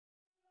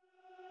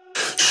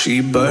She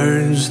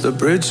burns the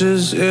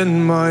bridges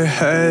in my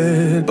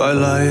head by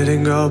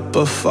lighting up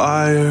a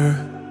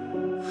fire.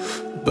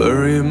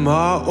 Bury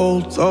my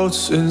old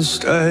thoughts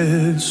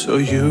instead so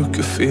you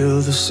could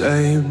feel the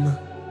same.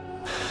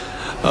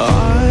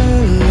 I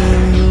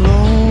lay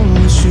alone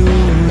with you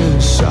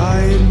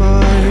inside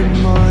my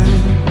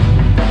mind.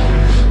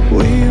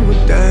 We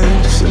would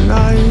dance the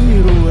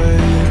night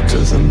away to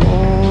the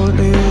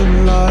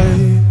morning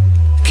light.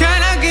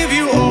 Can I give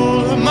you all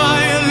of my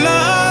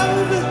love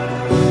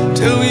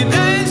till we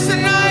dance the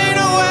night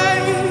away?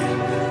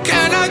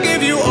 Can I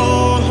give you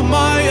all of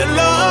my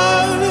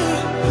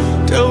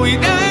love till we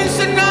dance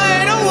the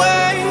night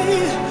away?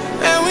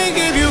 And we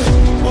give you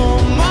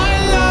all my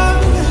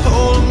love,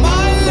 all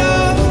my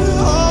love,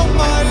 all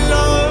my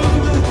love.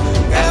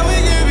 And we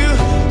give you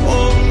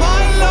all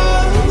my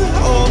love,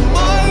 all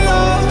my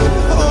love,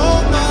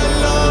 all my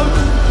love.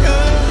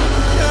 Yeah,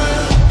 yeah.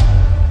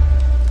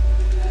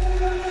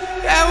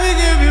 And we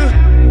give you.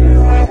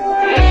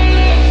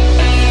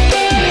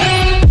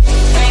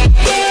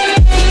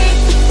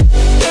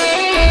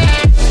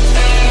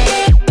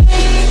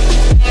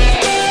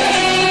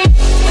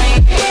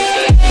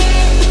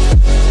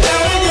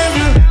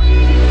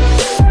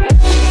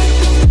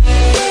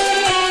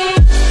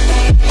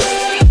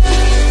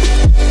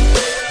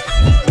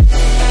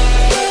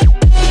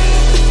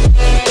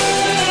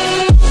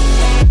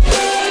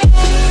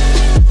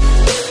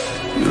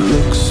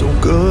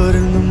 Good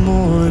in the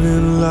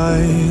morning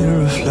light,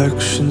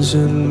 reflections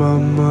in my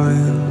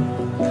mind.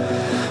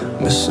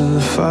 Missing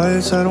the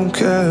fights, I don't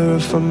care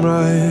if I'm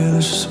right.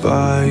 Let's just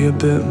buy a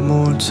bit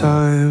more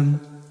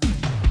time.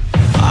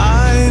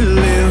 I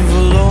live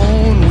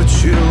alone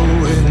with you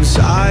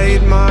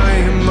inside my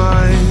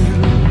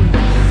mind.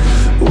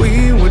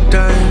 We would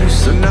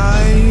dance the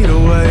night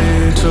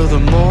away till the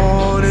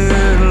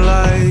morning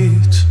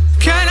light.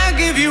 Can I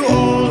give you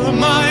all of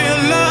my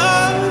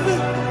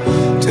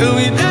love till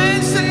we dance?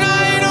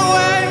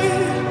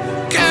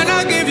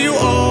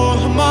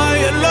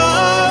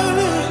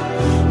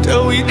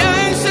 Till we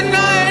dance the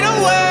night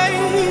away,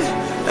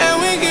 and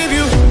we give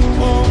you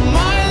all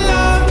my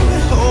love,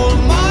 all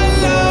my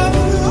love,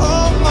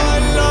 all my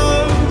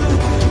love.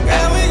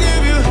 And we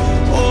give you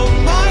all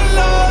my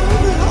love,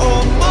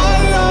 all my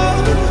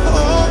love,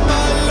 all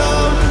my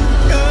love.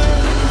 Yeah,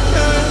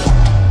 yeah.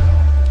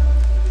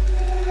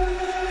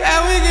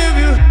 And we give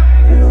you.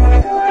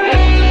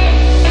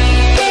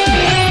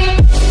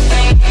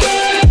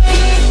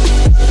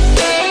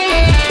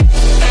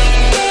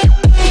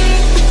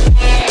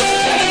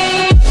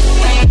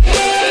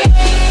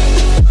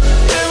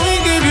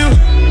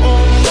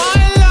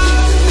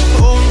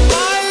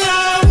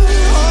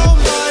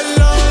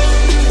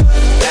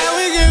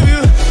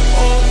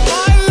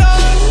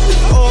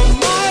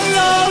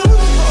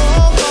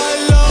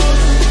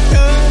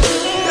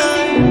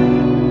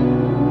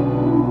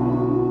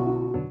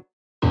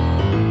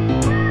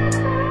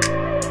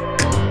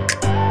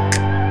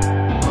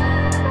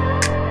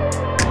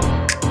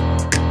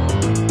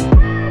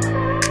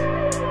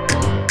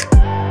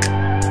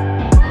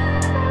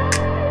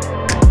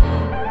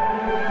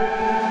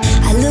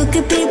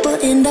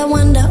 And I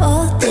wonder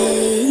all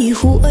day,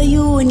 who are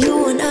you and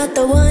you are not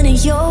the one in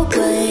your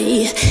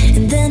way.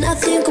 And then I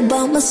think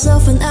about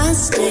myself and I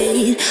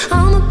stayed.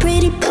 I'm a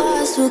pretty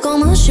boss with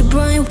almost your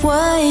brain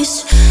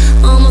waves.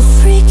 I'm a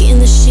freak in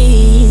the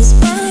sheets,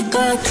 but I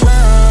got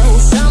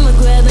class. I'ma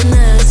grab an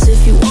ass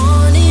if you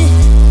want it.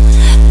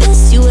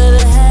 Best you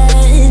ever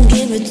had,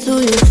 give it to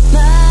you.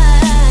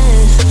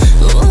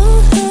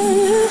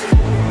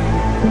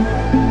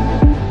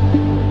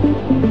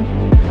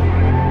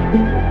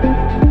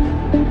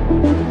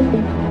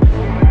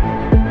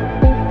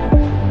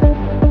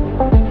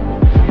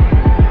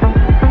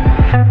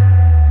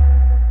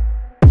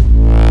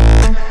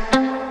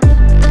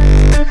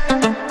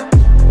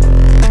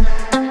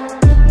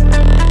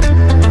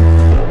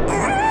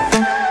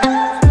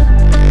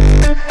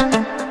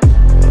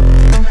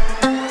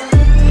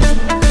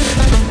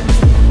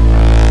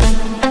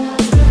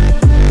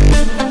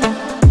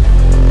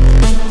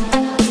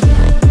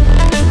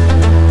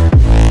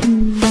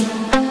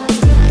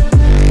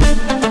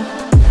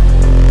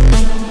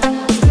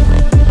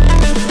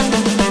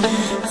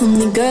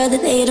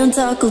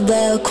 Talk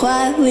about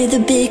quiet with a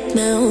big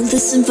mouth.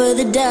 Listen for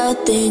the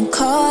doubt, then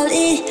call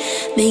it.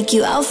 Make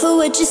you out for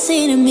what you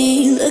say to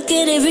me. Look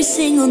at every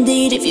single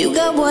date. If you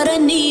got what I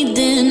need,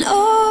 then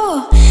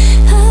oh,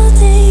 I'll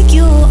take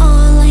you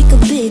on like a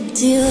big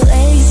deal.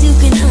 Eggs you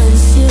can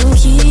unseal,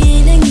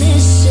 heat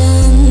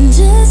ignition.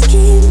 Just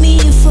keep me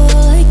full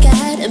like I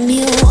had a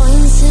meal.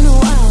 Once in a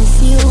while,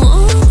 feel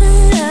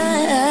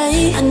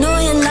alright. I know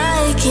you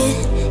like it,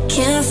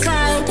 can't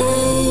fight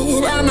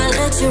it. I might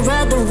let you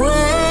ride the wave.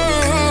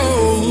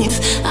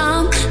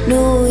 I'm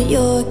New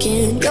York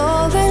and you're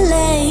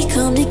LA.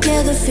 Come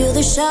together, feel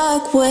the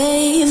shock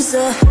waves.